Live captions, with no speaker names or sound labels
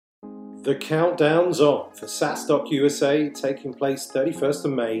The countdown's on for SaaS.USA, taking place 31st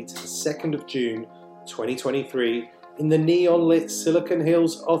of May to the 2nd of June 2023 in the neon-lit Silicon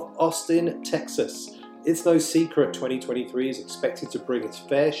Hills of Austin, Texas. It's no secret 2023 is expected to bring its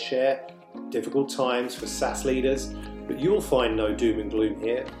fair share of difficult times for SaaS leaders, but you'll find no doom and gloom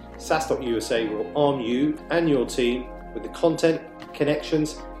here. SaaS.USA will arm you and your team with the content,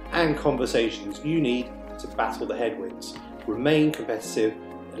 connections, and conversations you need to battle the headwinds, remain competitive,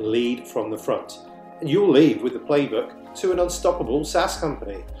 and lead from the front. And you'll leave with the playbook to an unstoppable SaaS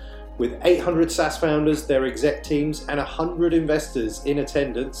company. With 800 SaaS founders, their exec teams, and 100 investors in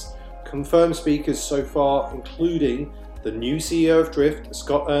attendance, confirmed speakers so far including the new CEO of Drift,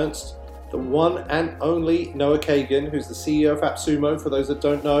 Scott Ernst, the one and only Noah Kagan, who's the CEO of AppSumo, for those that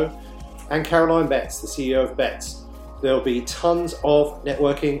don't know, and Caroline Betts, the CEO of Betts. There'll be tons of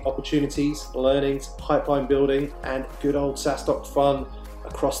networking opportunities, learnings, pipeline building, and good old SaaS Doc fun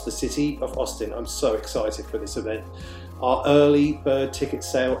across the city of Austin. I'm so excited for this event. Our early bird ticket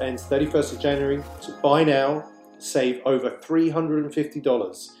sale ends 31st of January, so buy now, save over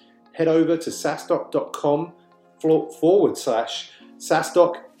 $350. Head over to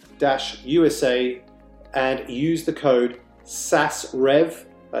SaaSdoc.com/SaaSdoc-USA and use the code SASREV,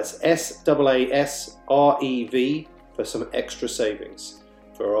 that's SASREV, for some extra savings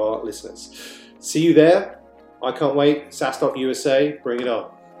for our listeners. See you there. I can't wait. SaaS.USA, bring it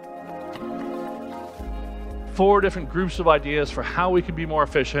on. 4 different groups of ideas for how we can be more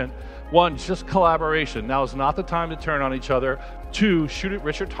efficient. 1, just collaboration. Now is not the time to turn on each other. 2, shoot at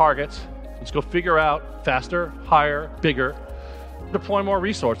richer targets. Let's go figure out faster, higher, bigger. Deploy more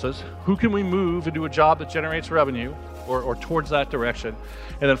resources. Who can we move and do a job that generates revenue or towards that direction?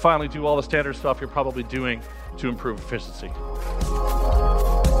 And then finally, do all the standard stuff you're probably doing to improve efficiency.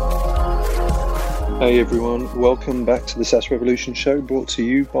 Hey everyone, welcome back to the SaaS Revolution Show, brought to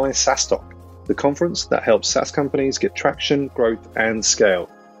you by SaaSdoc, the conference that helps SaaS companies get traction, growth, and scale.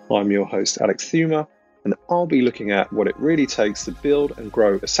 I'm your host, Alex Thumer, and I'll be looking at what it really takes to build and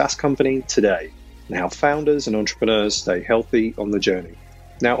grow a SaaS company today, and how founders and entrepreneurs stay healthy on the journey.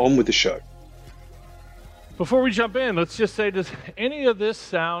 Now on with the show. Before we jump in, let's just say, does any of this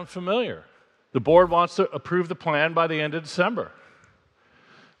sound familiar? The board wants to approve the plan by the end of December.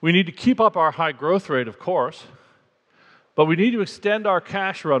 We need to keep up our high growth rate, of course, but we need to extend our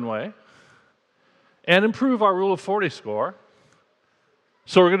cash runway and improve our Rule of 40 score.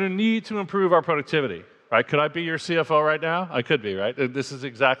 So we're going to need to improve our productivity, right? Could I be your CFO right now? I could be, right? This is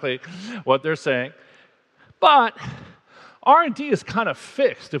exactly what they're saying. But R&D is kind of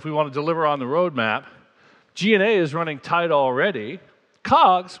fixed if we want to deliver on the roadmap. G&A is running tight already.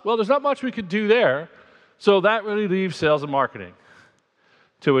 COGS, well, there's not much we could do there. So that really leaves sales and marketing.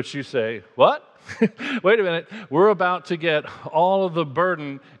 To which you say, what? Wait a minute, we're about to get all of the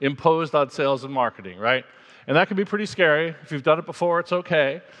burden imposed on sales and marketing, right? And that can be pretty scary. If you've done it before, it's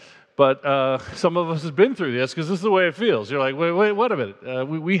okay. But some of us have been through this because this is the way it feels. You're like, wait a minute.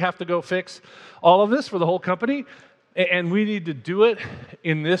 We have to go fix all of this for the whole company, and we need to do it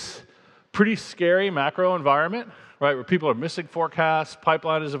in this pretty scary macro environment, right, where people are missing forecasts,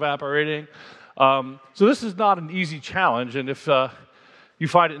 pipeline is evaporating. So this is not an easy challenge, and if you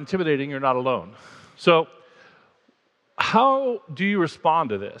find it intimidating, you're not alone. So how do you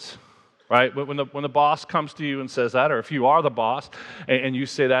respond to this, right? When the boss comes to you and says that, or if you are the boss and you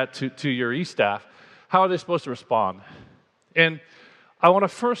say that to your e-staff, how are they supposed to respond? And I want to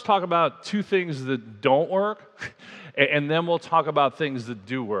first talk about 2 things that don't work, and then we'll talk about things that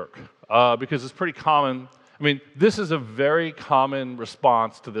do work, because it's pretty common. I mean, this is a very common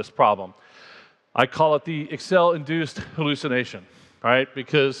response to this problem. I call it the Excel-induced hallucination. Right?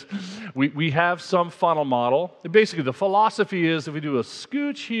 Because we have some funnel model. And basically, the philosophy is if we do a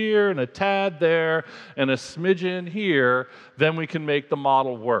scooch here and a tad there and a smidgen here, then we can make the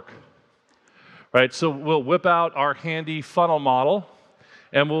model work. Right? So we'll whip out our handy funnel model,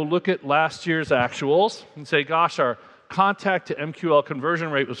 and we'll look at last year's actuals and say, gosh, our contact to MQL conversion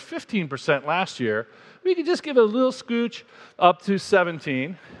rate was 15% last year. We could just give it a little scooch up to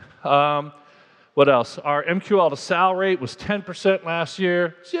 17. What else? Our MQL to sal rate was 10% last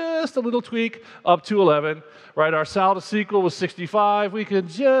year, just a little tweak up to 11, right? Our sal to SQL was 65. We could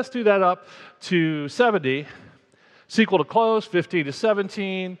just do that up to 70. SQL to close, 15 to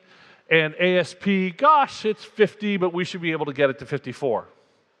 17. And ASP, gosh, it's 50, but we should be able to get it to 54,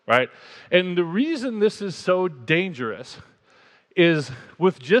 right? And the reason this is so dangerous is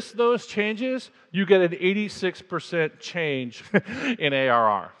with just those changes, you get an 86% change in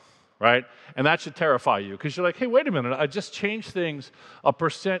ARR. right? And that should terrify you because you're like, hey, wait a minute, I just changed things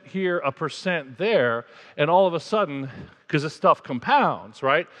 1% here, 1% there, and all of a sudden, because this stuff compounds,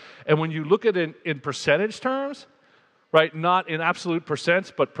 right? And when you look at it in percentage terms, right, not in absolute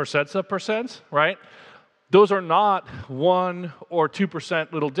percents, but percents of percents, right? Those are not 1 or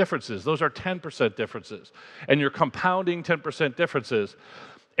 2% little differences. Those are 10% differences. And you're compounding 10% differences.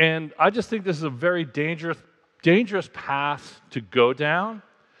 And I just think this is a very dangerous path to go down.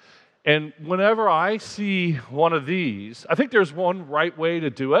 And whenever I see one of these, I think there's one right way to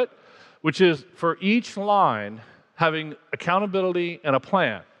do it, which is for each line having accountability and a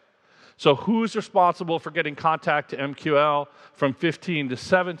plan. So who's responsible for getting contact to MQL from 15 to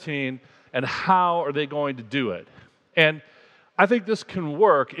 17, and how are they going to do it? And I think this can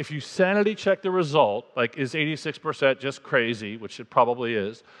work if you sanity check the result, like is 86% just crazy, which it probably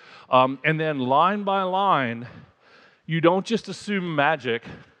is, and then line by line, you don't just assume magic,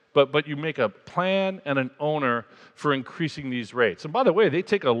 but you make a plan and an owner for increasing these rates. And by the way, they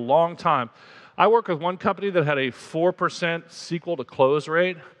take a long time. I work with one company that had a 4% sequel to close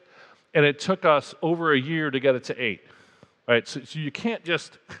rate, and it took us over a year to get it to 8. Right? So you can't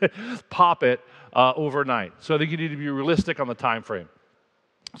just pop it overnight. So I think you need to be realistic on the time frame.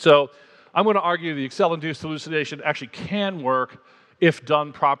 So I'm going to argue the Excel-induced hallucination actually can work if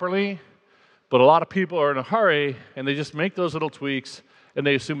done properly, but a lot of people are in a hurry, and they just make those little tweaks, and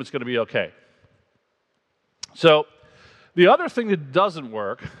they assume it's going to be okay. So the other thing that doesn't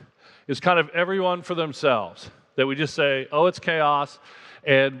work is kind of everyone for themselves, that we just say, oh, it's chaos,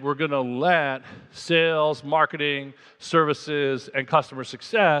 and we're going to let sales, marketing, services, and customer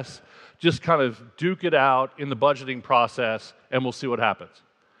success just kind of duke it out in the budgeting process, and we'll see what happens.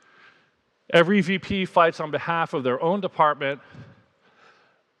 Every VP fights on behalf of their own department.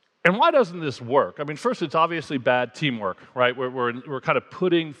 And why doesn't this work? I mean, first, it's obviously bad teamwork, right? We're kind of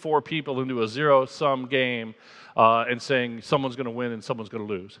putting 4 people into a zero-sum game and saying someone's going to win and someone's going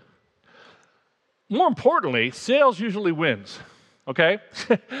to lose. More importantly, sales usually wins. Okay?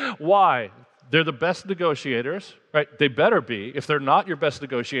 Why? They're the best negotiators, right? They better be. If they're not your best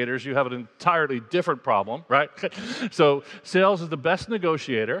negotiators, you have an entirely different problem, right? So sales is the best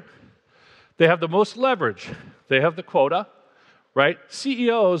negotiator. They have the most leverage. They have the quota, right?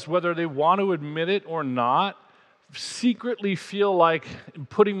 CEOs, whether they want to admit it or not, secretly feel like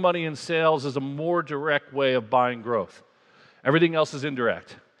putting money in sales is a more direct way of buying growth. Everything else is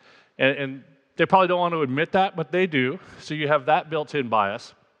indirect. And they probably don't want to admit that, but they do. So you have that built-in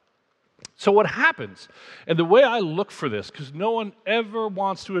bias. So what happens, and the way I look for this, because no one ever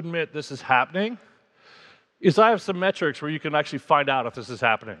wants to admit this is happening, is I have some metrics where you can actually find out if this is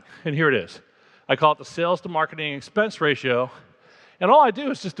happening. And here it is. I call it the sales to marketing expense ratio. And all I do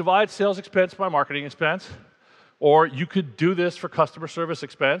is just divide sales expense by marketing expense. Or you could do this for customer service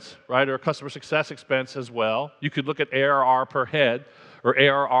expense, right, or customer success expense as well. You could look at ARR per head or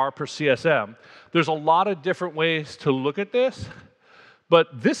ARR per CSM. There's a lot of different ways to look at this, but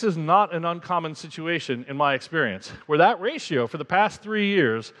this is not an uncommon situation in my experience, where that ratio for the past 3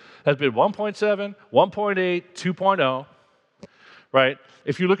 years has been 1.7, 1.8, 2.0, right?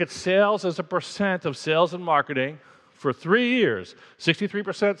 If you look at sales as a percent of sales and marketing, for 3 years,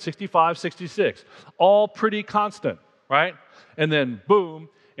 63%, 65, 66, all pretty constant, right? And then, boom,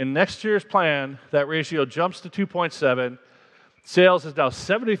 in next year's plan, that ratio jumps to 2.7. Sales is now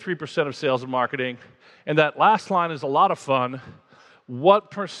 73% of sales and marketing. And that last line is a lot of fun.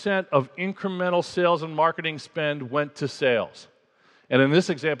 What percent of incremental sales and marketing spend went to sales? And in this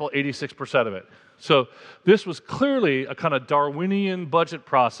example, 86% of it. So this was clearly a kind of Darwinian budget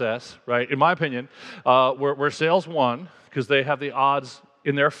process, right, in my opinion, where sales won because they have the odds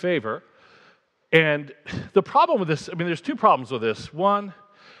in their favor. And the problem with this, I mean, there's 2 problems with this. One,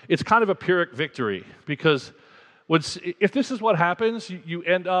 it's kind of a Pyrrhic victory because if this is what happens, you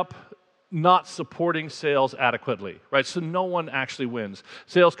end up not supporting sales adequately, right? So no one actually wins.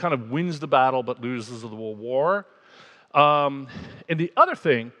 Sales kind of wins the battle but loses the war. And the other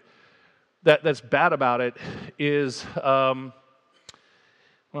thing that's bad about it is, what do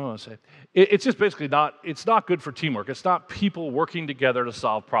I want to say? It's just basically it's not good for teamwork. It's not people working together to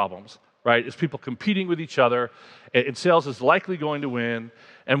solve problems, right? It's people competing with each other, and sales is likely going to win.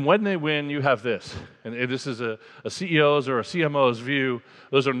 And when they win, you have this. And this is a CEO's or a CMO's view.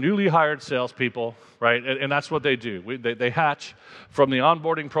 Those are newly hired salespeople, right? And that's what they do. They hatch from the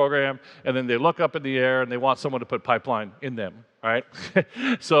onboarding program, and then they look up in the air, and they want someone to put pipeline in them, right?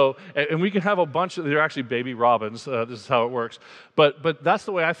 So, and we can have a bunch of, they're actually baby robins. This is how it works. But that's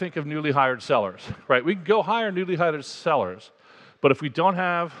the way I think of newly hired sellers, right? We can go hire newly hired sellers, But if we don't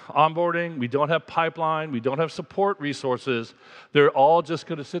have onboarding, we don't have pipeline, we don't have support resources, they're all just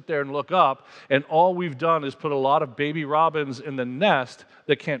going to sit there and look up, and all we've done is put a lot of baby robins in the nest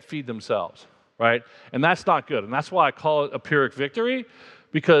that can't feed themselves, right? And that's not good, and that's why I call it a Pyrrhic victory,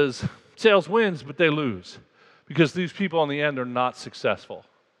 because sales wins, but they lose, because these people in the end are not successful.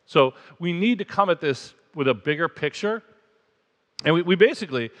 So we need to come at this with a bigger picture, and we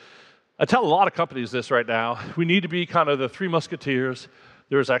basically, I tell a lot of companies this right now, we need to be kind of the three musketeers.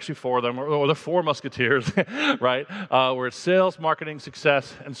 There's actually four of them, or the four musketeers, right? Where it's sales, marketing,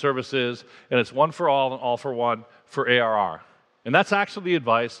 success, and services, and it's one for all and all for one for ARR. And that's actually the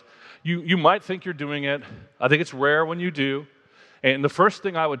advice. You might think you're doing it. I think it's rare when you do. And the first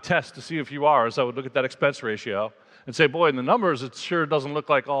thing I would test to see if you are is I would look at that expense ratio and say, boy, in the numbers, it sure doesn't look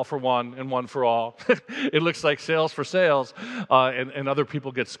like all for one and one for all. It looks like sales for sales, and other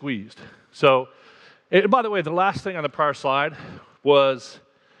people get squeezed. So, by the way, the last thing on the prior slide was,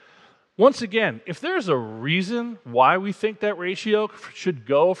 once again, if there's a reason why we think that ratio should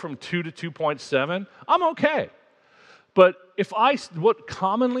go from 2 to 2.7, I'm okay. But what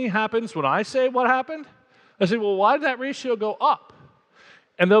commonly happens when I say what happened, I say, well, why did that ratio go up?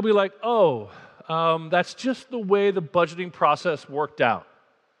 And they'll be like, that's just the way the budgeting process worked out,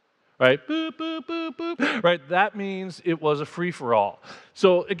 right? Boop, boop, boop, boop, right? That means it was a free-for-all.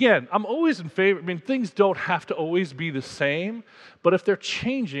 So again, I'm always in favor. I mean, things don't have to always be the same, but if they're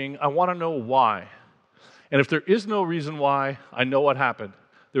changing, I want to know why. And if there is no reason why, I know what happened.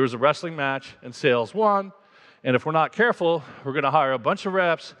 There was a wrestling match, and sales won. And if we're not careful, we're going to hire a bunch of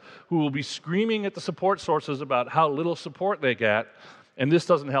reps who will be screaming at the support sources about how little support they get, and this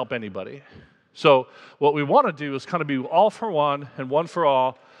doesn't help anybody. So what we want to do is kind of be all for one and one for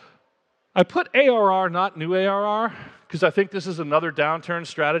all. I put ARR, not new ARR, because I think this is another downturn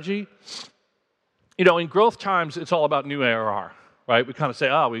strategy. You know, in growth times, it's all about new ARR, right? We kind of say,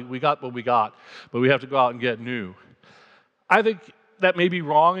 we got what we got, but we have to go out and get new. I think that may be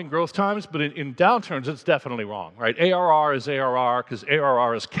wrong in growth times, but in downturns, it's definitely wrong, right? ARR is ARR because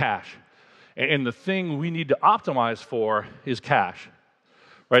ARR is cash. And the thing we need to optimize for is cash,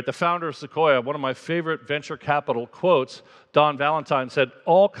 right? The founder of Sequoia, one of my favorite venture capital quotes, Don Valentine, said,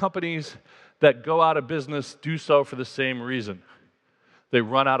 all companies that go out of business do so for the same reason. They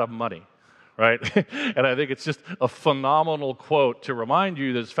run out of money, right? And I think it's just a phenomenal quote to remind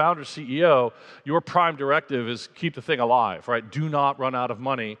you that as founder, CEO, your prime directive is keep the thing alive, right? Do not run out of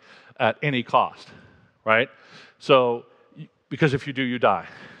money at any cost, right? So, because if you do, you die.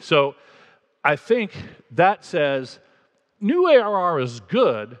 So I think that says new ARR is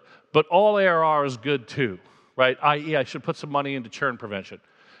good, but all ARR is good too, right? i.e., I should put some money into churn prevention,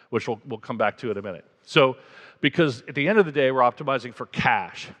 which we'll come back to in a minute. So, because at the end of the day, we're optimizing for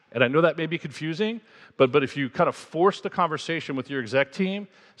cash. And I know that may be confusing, but if you kind of force the conversation with your exec team,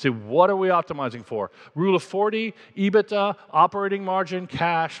 say, what are we optimizing for? Rule of 40, EBITDA, operating margin,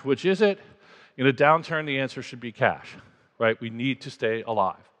 cash, which is it? In a downturn, the answer should be cash, right? We need to stay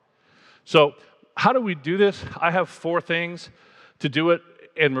alive. So how do we do this? I have 4 things to do it,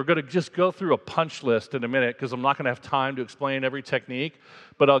 and we're going to just go through a punch list in a minute because I'm not going to have time to explain every technique,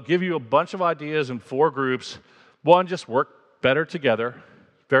 but I'll give you a bunch of ideas in 4 groups. 1, just work better together,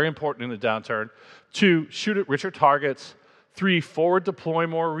 very important in the downturn. 2, shoot at richer targets. 3, forward deploy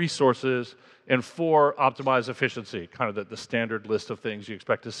more resources. And 4, optimize efficiency, kind of the standard list of things you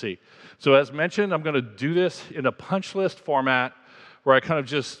expect to see. So as mentioned, I'm going to do this in a punch list format where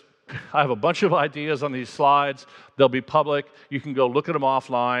I have a bunch of ideas on these slides. They'll be public. You can go look at them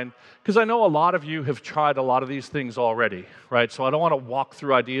offline. Because I know a lot of you have tried a lot of these things already, right? So I don't want to walk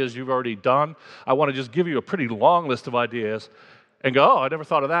through ideas you've already done. I want to just give you a pretty long list of ideas and go, I never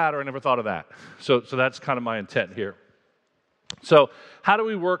thought of that, or I never thought of that. So that's kind of my intent here. So how do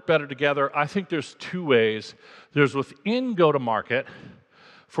we work better together? I think there's 2 ways. There's within go-to-market,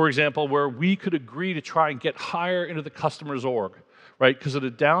 for example, where we could agree to try and get higher into the customer's org, right? Because at a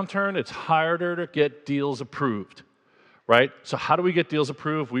downturn, it's harder to get deals approved, right? So how do we get deals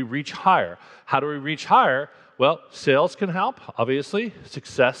approved? We reach higher. How do we reach higher? Well, sales can help, obviously.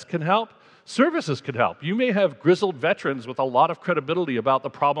 Success can help. Services can help. You may have grizzled veterans with a lot of credibility about the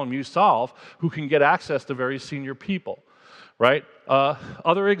problem you solve who can get access to very senior people, right?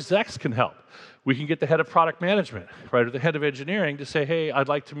 Other execs can help. We can get the head of product management, right, or the head of engineering to say, hey, I'd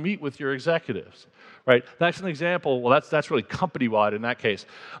like to meet with your executives, right? That's an example. Well, that's really company-wide in that case.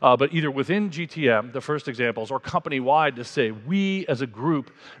 But either within GTM, the first examples, or company-wide to say, we as a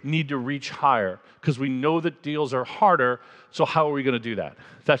group need to reach higher because we know that deals are harder, so how are we going to do that?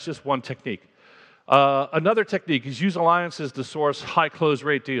 That's just one technique. Another technique is use alliances to source high close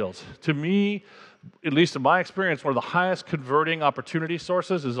rate deals. To me, at least in my experience, one of the highest converting opportunity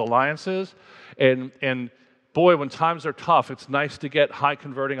sources is alliances. And boy, when times are tough, it's nice to get high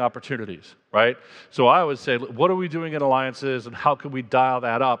converting opportunities, right? So I always say, what are we doing in alliances and how can we dial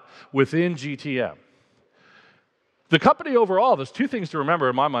that up within GTM? The company overall, there's two things to remember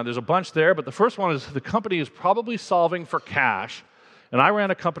in my mind. There's a bunch there, but the first one is the company is probably solving for cash. And I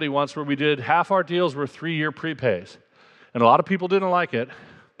ran a company once where we did half our deals were 3-year prepays. And a lot of people didn't like it,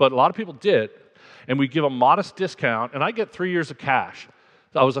 but a lot of people did. And we give a modest discount, and I get 3 years of cash.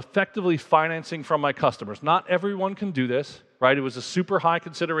 So I was effectively financing from my customers. Not everyone can do this, right? It was a super high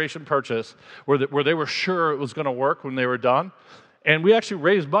consideration purchase where they were sure it was going to work when they were done. And we actually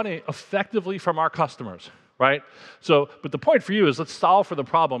raised money effectively from our customers, right? So, but the point for you is let's solve for the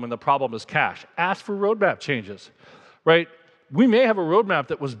problem, and the problem is cash. Ask for roadmap changes, right? We may have a roadmap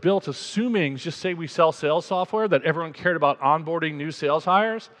that was built assuming, just say we sell sales software, that everyone cared about onboarding new sales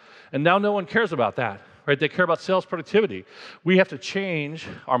hires, and now no one cares about that, right? They care about sales productivity. We have to change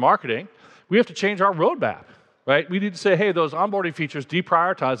our marketing. We have to change our roadmap, right? We need to say, hey, those onboarding features,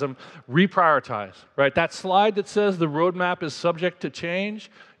 deprioritize them, reprioritize, right? That slide that says the roadmap is subject to change,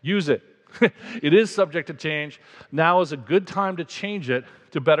 use it. It is subject to change. Now is a good time to change it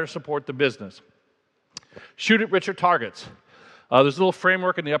to better support the business. Shoot at richer targets. There's a little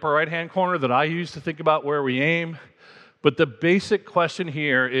framework in the upper right-hand corner that I use to think about where we aim. But the basic question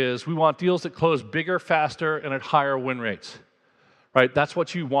here is we want deals that close bigger, faster, and at higher win rates. Right? That's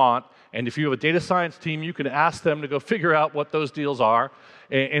what you want. And if you have a data science team, you can ask them to go figure out what those deals are.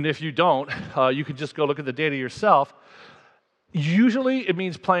 And if you don't, you can just go look at the data yourself. Usually, it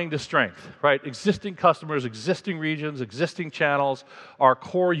means playing to strength, right? Existing customers, existing regions, existing channels are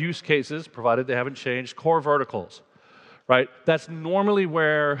core use cases, provided they haven't changed, core verticals. Right? That's normally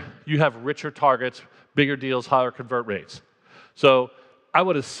where you have richer targets, bigger deals, higher convert rates. So I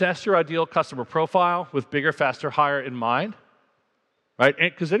would assess your ideal customer profile with bigger, faster, higher in mind. Right?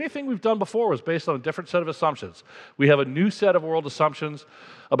 Because anything we've done before was based on a different set of assumptions. We have a new set of world assumptions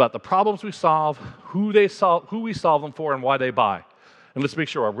about the problems we solve, who we solve them for, and why they buy. And let's make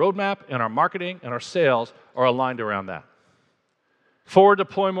sure our roadmap and our marketing and our sales are aligned around that. Forward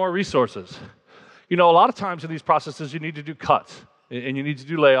deploy more resources. You know, a lot of times in these processes, you need to do cuts, and you need to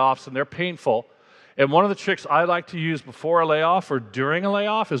do layoffs, and they're painful. And one of the tricks I like to use before a layoff or during a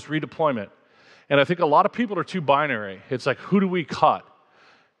layoff is redeployment. And I think a lot of people are too binary. It's like, who do we cut?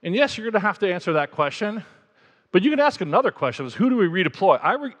 And yes, you're going to have to answer that question, but you can ask another question, is who do we redeploy?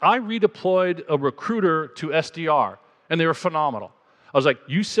 I redeployed a recruiter to SDR, and they were phenomenal. I was like,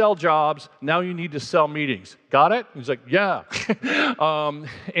 you sell jobs, now you need to sell meetings. Got it? He's like, yeah.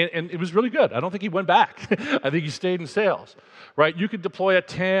 And it was really good. I don't think he went back. I think he stayed in sales, right? You could deploy a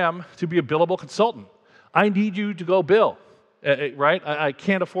TAM to be a billable consultant. I need you to go bill, right? I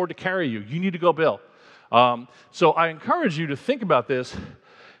can't afford to carry you. You need to go bill. So I encourage you to think about this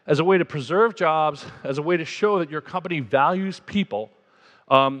as a way to preserve jobs, as a way to show that your company values people.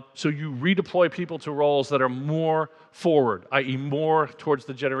 So you redeploy people to roles that are more forward, i.e. more towards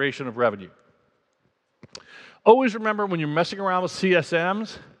the generation of revenue. Always remember when you're messing around with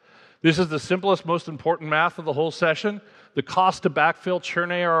CSMs, this is the simplest, most important math of the whole session. The cost to backfill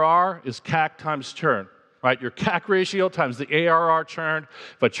churn ARR is CAC times churn, right? Your CAC ratio times the ARR churned.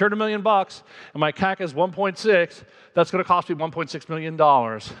 If I churn $1 million and my CAC is 1.6, that's going to cost me $1.6 million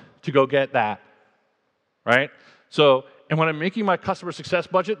to go get that, right? So, and when I'm making my customer success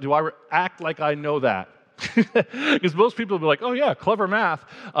budget, do I act like I know that? Because most people will be like, oh yeah, clever math.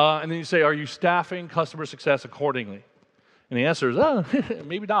 And then you say, are you staffing customer success accordingly? And the answer is, oh,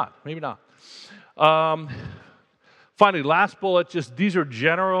 maybe not, maybe not. Finally, last bullet, just these are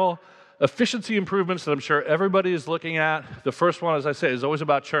general efficiency improvements that I'm sure everybody is looking at. The first one, as I say, is always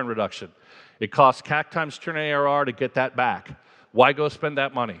about churn reduction. It costs CAC times churn ARR to get that back. Why go spend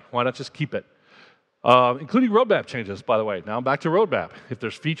that money? Why not just keep it? Including roadmap changes, by the way. Now back to roadmap. If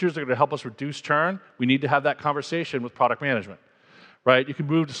there's features that are going to help us reduce churn, we need to have that conversation with product management, right? You can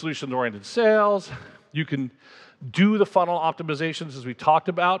move to solution-oriented sales. You can do the funnel optimizations as we talked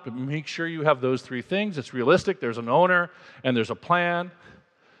about, but make sure you have those three things. It's realistic, there's an owner, and there's a plan.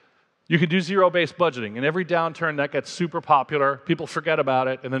 You can do zero-based budgeting. In every downturn, that gets super popular. People forget about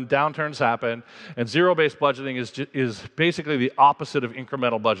it, and then downturns happen. And zero-based budgeting is basically the opposite of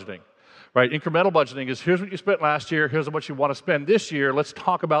incremental budgeting. Right? Incremental budgeting is here's what you spent last year, here's what you want to spend this year, let's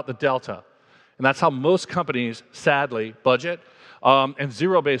talk about the delta. And that's how most companies, sadly, budget. And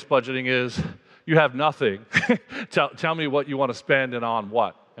zero-based budgeting is you have nothing. Tell me what you want to spend and on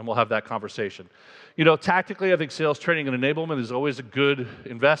what. and we'll have that conversation. Tactically, I think sales training and enablement is always a good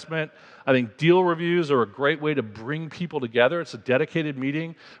investment. I think deal reviews are a great way to bring people together. It's a dedicated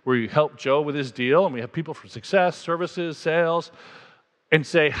meeting where you help Joe with his deal, and we have people from success, services, sales, and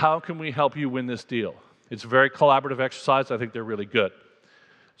say, how can we help you win this deal? It's a very collaborative exercise. I think they're really good.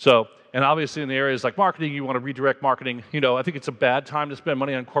 And obviously in the areas like marketing, you want to redirect marketing. I think it's a bad time to spend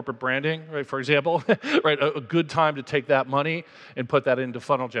money on corporate branding, right? For example, right? A good time to take that money and put that into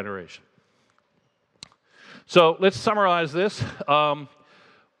funnel generation. So let's summarize this. The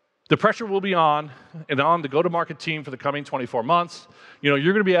pressure will be on the go-to-market team for the coming 24 months. You're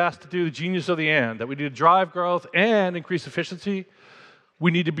going to be asked to do the genius of the and, that we need to drive growth and increase efficiency. We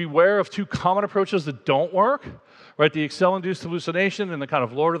need to beware of two common approaches that don't work, right? The Excel-induced hallucination and the kind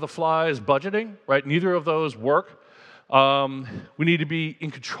of Lord of the Flies budgeting, right? Neither of those work. We need to be in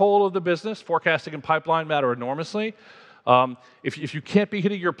control of the business. Forecasting and pipeline matter enormously. If you can't be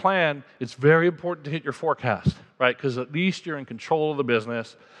hitting your plan, it's very important to hit your forecast, right? Because at least you're in control of the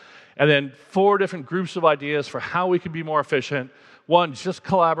business. And then 4 different groups of ideas for how we can be more efficient. 1, just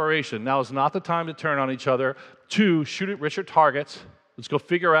collaboration. Now is not the time to turn on each other. 2, shoot at richer targets. Let's go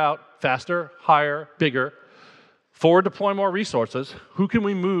figure out faster, higher, bigger. 4, deploy more resources. Who can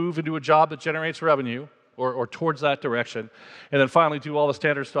we move into a job that generates revenue or towards that direction? And then finally, do all the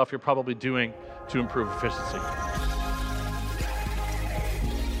standard stuff you're probably doing to improve efficiency.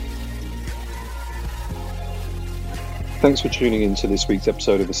 Thanks for tuning in to this week's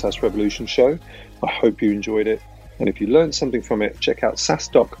episode of the SaaS Revolution Show. I hope you enjoyed it. And if you learned something from it, check out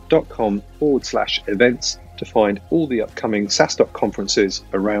saasdoc.com/events to find all the upcoming SaaSdoc conferences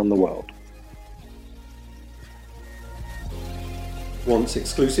around the world. Want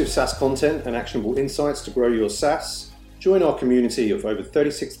exclusive SaaS content and actionable insights to grow your SaaS? Join our community of over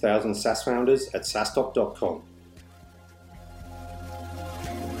 36,000 SaaS founders at saasdoc.com.